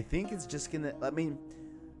I think it's just gonna. I mean,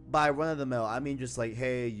 by run of the mill, I mean just like,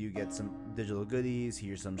 hey, you get some digital goodies.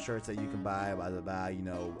 Here's some shirts that you can buy. Blah blah blah. You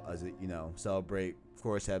know, as it, celebrate. Of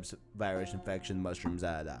course, have virus infection, mushrooms,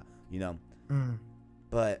 you know.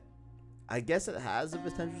 But I guess it has the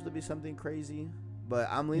potential to be something crazy. But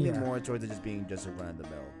I'm leaning more towards it just being just a run of the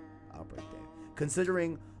mill Outbreak Day,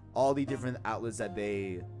 considering all the different outlets that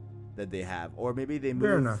they have, or maybe they move.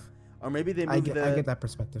 Fair enough. Or maybe they move. I get that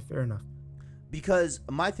perspective. Fair enough. Because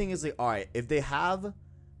my thing is like, all right, if they have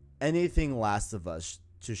anything Last of Us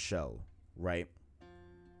to show, right?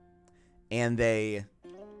 And they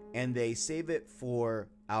save it for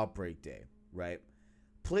Outbreak Day, right?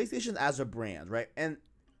 PlayStation as a brand, right? And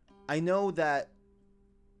I know that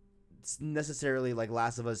it's necessarily like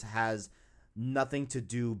Last of Us has nothing to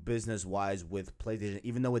do business-wise with PlayStation,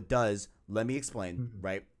 even though it does. Let me explain,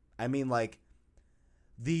 right? I mean, like,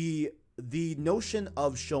 the notion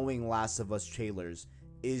of showing Last of Us trailers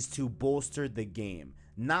is to bolster the game,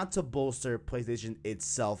 not to bolster PlayStation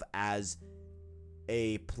itself as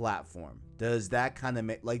a platform. Does that kind of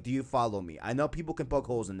make, like, do you follow me? I know people can poke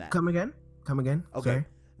holes in that. Come again. Okay. Sorry.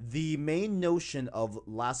 The main notion of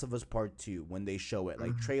Last of Us Part 2, when they show it,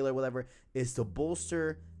 like trailer, whatever, is to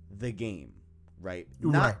bolster the game, right?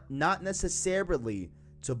 Not necessarily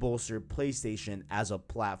to bolster PlayStation as a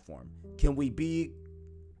platform. Can we be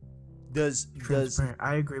Transparent.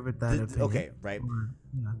 I agree with that. Opinion. Okay, right.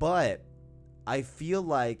 Yeah. But I feel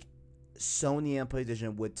like Sony and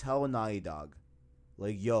PlayStation would tell Naughty Dog,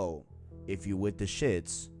 like, yo, if you with the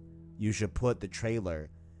shits, you should put the trailer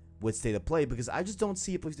with State of Play, because I just don't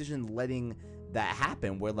see PlayStation letting that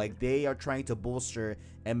happen, where like they are trying to bolster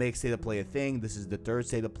and make State of Play a thing. This is the third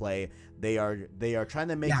State of Play. They are trying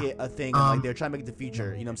to make it a thing, and like they're trying to make it the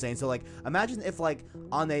feature. You know what I'm saying? So like, imagine if like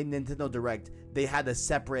on a Nintendo Direct they had a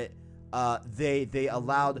separate they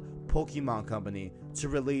allowed Pokemon Company to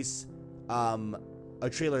release a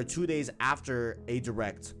trailer 2 days after a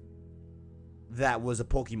direct that was a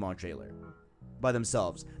Pokemon trailer by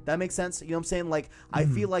themselves. That makes sense? You know what I'm saying? Like, I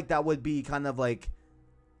feel like that would be kind of like,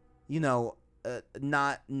 you know,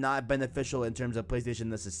 not beneficial in terms of PlayStation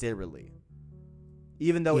necessarily.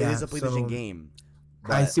 Even though it is a PlayStation game.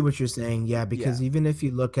 I see what you're saying. Yeah, because even if you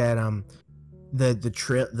look at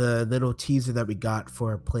the little teaser that we got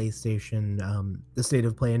for PlayStation, the State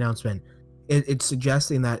of Play announcement, it's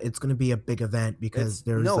suggesting that it's going to be a big event because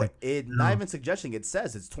not even suggesting. It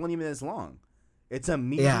says it's 20 minutes long. It's a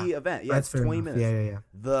meaty event. Yeah, it's 20 minutes. Yeah.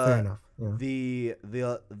 Fair enough.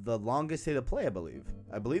 Yeah. The longest State of Play, I believe.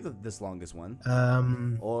 I believe this longest one.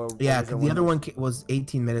 The other one was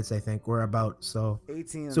 18 minutes, I think. We're about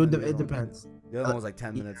 18. So it depends. The other one was like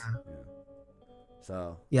 10 minutes. Yeah.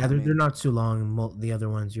 So they're not too long. The other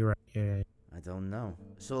ones, you're right. Yeah. I don't know.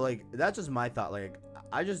 So like that's just my thought. Like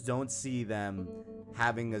I just don't see them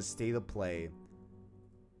having a State of Play,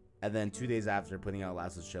 and then 2 days after putting out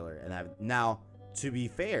Last of Us Chiller and have now. To be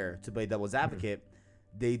fair, to play devil's advocate,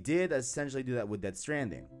 they did essentially do that with Death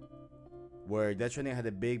Stranding, where Death Stranding had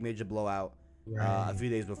a big major blowout a few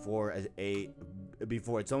days before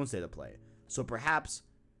before its own State of Play. So perhaps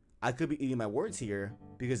I could be eating my words here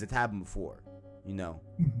because it's happened before, you know.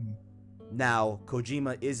 Now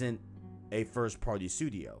Kojima isn't a first-party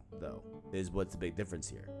studio, though, is what's the big difference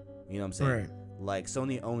here. You know what I'm saying? Right. Like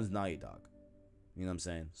Sony owns Naughty Dog. You know what I'm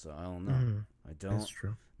saying? So I don't know. I don't. That's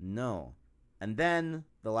true. No. And then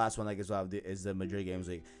the last one I guess we'll have is the Madrid Games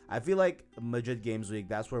Week. I feel like Madrid Games Week,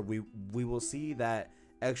 that's where we will see that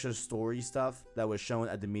extra story stuff that was shown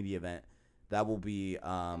at the media event that will be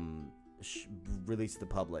released to the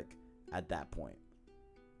public at that point.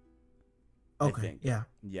 Okay. I think. Yeah.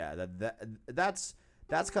 Yeah. That's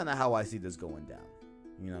kind of how I see this going down.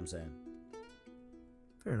 You know what I'm saying?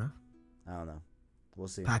 Fair enough. I don't know. We'll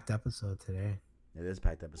see. Packed episode today. It is a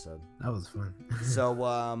packed episode. That was fun. So,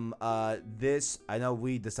 this, I know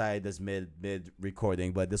we decided this mid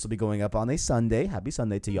recording, but this will be going up on a Sunday. Happy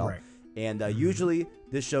Sunday to y'all. Right. And usually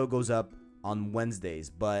this show goes up on Wednesdays,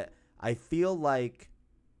 but I feel like,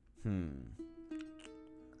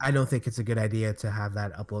 I don't think it's a good idea to have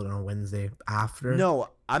that uploaded on Wednesday after. No,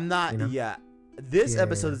 I'm not. You know? Yeah. This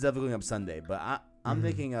episode is definitely going up Sunday, but I'm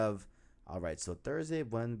thinking of, all right, so Thursday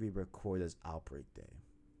when we record is Outbreak Day.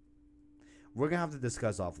 We're going to have to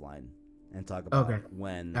discuss offline and talk about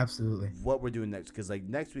what we're doing next. Because, like,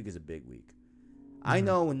 next week is a big week. I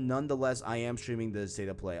know, nonetheless, I am streaming the State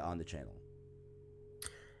of Play on the channel.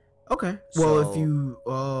 Okay. So, well, if you...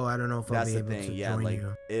 Oh, I don't know if I'll be able to join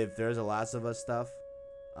you. If there's a Last of Us stuff,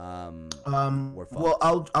 we're fucked.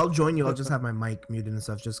 Well, I'll join you. I'll just have my mic muted and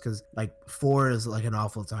stuff just because, like, 4 is, like, an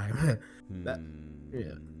awful time.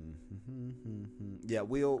 Yeah,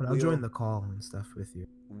 I'll join the call and stuff with you.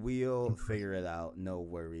 We'll figure it out. No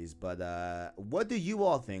worries. But what do you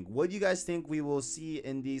all think? What do you guys think we will see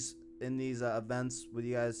in these events? What are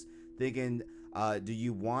you guys thinking? Do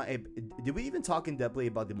you want a? Did we even talk in depthly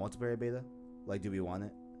about the multiplayer beta? Like, do we want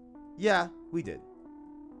it? Yeah, we did.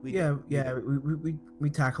 We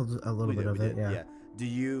tackled a little bit of it. Yeah. Do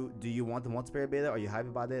you want the multiplayer beta? Are you hyped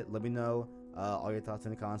about it? Let me know all your thoughts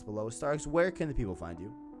in the comments below. Starks, where can the people find you?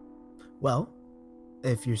 Well,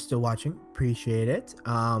 if you're still watching, appreciate it.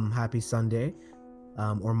 Happy Sunday,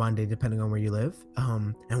 or Monday, depending on where you live,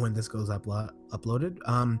 and when this goes uploaded.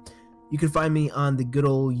 You can find me on the good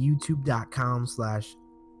old youtube.com/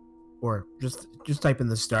 or just type in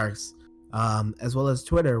the Starks, as well as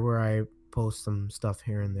Twitter, where I post some stuff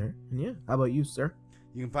here and there. And yeah, how about you, sir?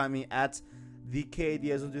 You can find me at the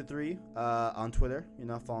KDS123 on Twitter. You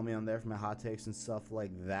know, follow me on there for my hot takes and stuff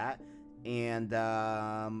like that. And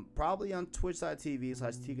probably on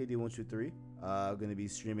twitch.tv/TKD123. Going to be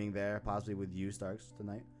streaming there, possibly with you, Starks,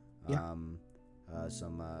 tonight. Yeah.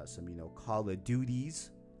 Some Call of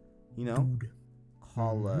Duties.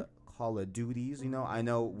 Call of Duties. I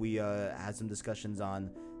know we had some discussions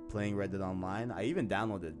on playing Red Dead Online. I even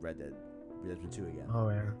downloaded Red Dead Redemption 2 again. Oh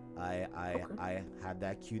yeah. I had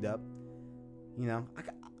that queued up.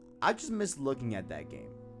 I just miss looking at that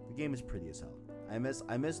game. The game is pretty as hell. I miss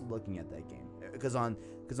looking at that game because on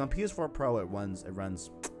PS4 Pro it runs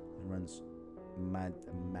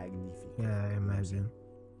magnifique. Yeah, I imagine.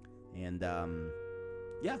 And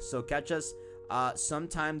so catch us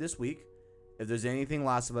sometime this week. If there's anything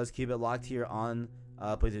Last of Us, keep it locked here on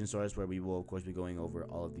PlayStation Source, where we will of course be going over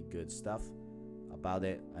all of the good stuff about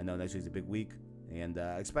it. I know next week's a big week, and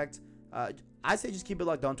expect. I say just keep it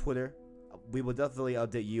locked on Twitter. We will definitely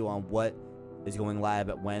update you on what is going live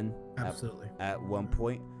at when. Absolutely. At one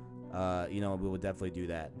point. We will definitely do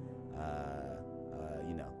that.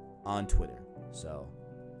 on Twitter. So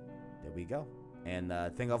there we go. And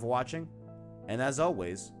thank you all for watching. And as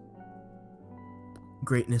always,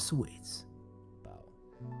 Greatness awaits.